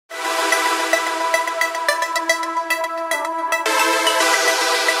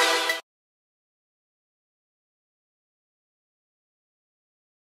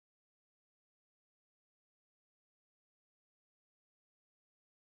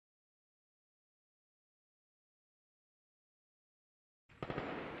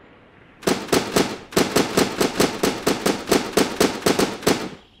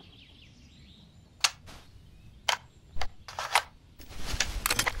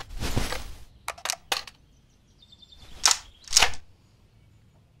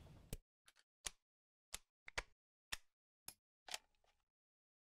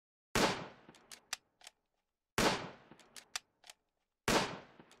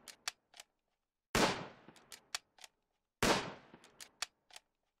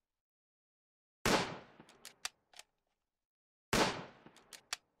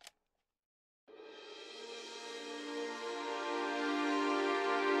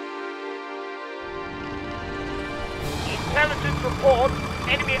Intelligence report,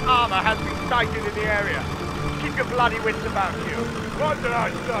 enemy armor has been sighted in the area. Keep your bloody wits about you. Roger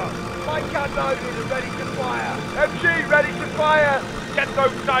that, sir. My gun loaded and ready to fire. MG ready to fire. Get those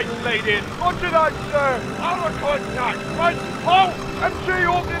sights laid in. Roger that, sir. Armor contact. Right, hold. MG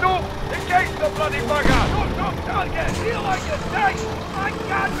opening up. Engage the bloody bugger. Shot target. Feel like a tank. My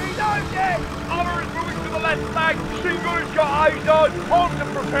gun reloaded. Armor is moving to the left flank. Shingo's got eyes on. Hold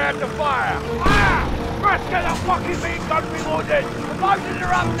them prepared to fire. Ah! Let's get the fucking main gun reloaded. I'm loading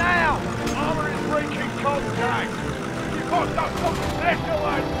her up now. Armor is breaking contact. You got that fucking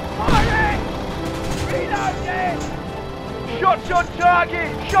excellent. Fire it! Reload it! Shots on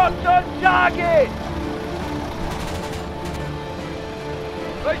target! Shots on target!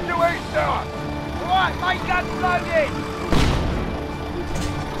 Let's do it, sir! Alright, main gun's loaded!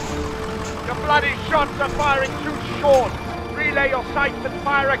 Your bloody shots are firing too short. Relay your sights and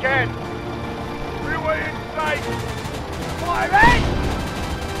fire again. Relay in sight! Fire it!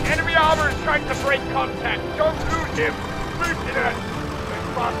 Enemy armor is trying to break contact. Don't lose him! Lieutenant! This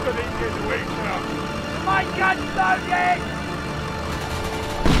bastard ain't his way, sir! My gun's loaded!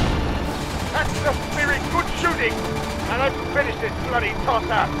 That's the spirit. Good shooting! And let's finish this bloody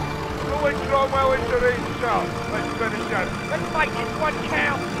toss-up. Going Cromwell into range, sir. Let's finish that. Let's make this one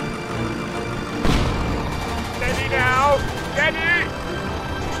count! Steady now! Steady!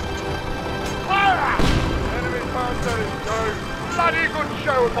 Fire! Enemy counter is down. Bloody good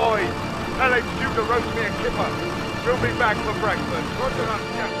show, boys! Now let's do the roast me and kipper. We'll be back for breakfast. Roger that,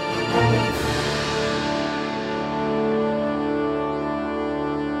 sir.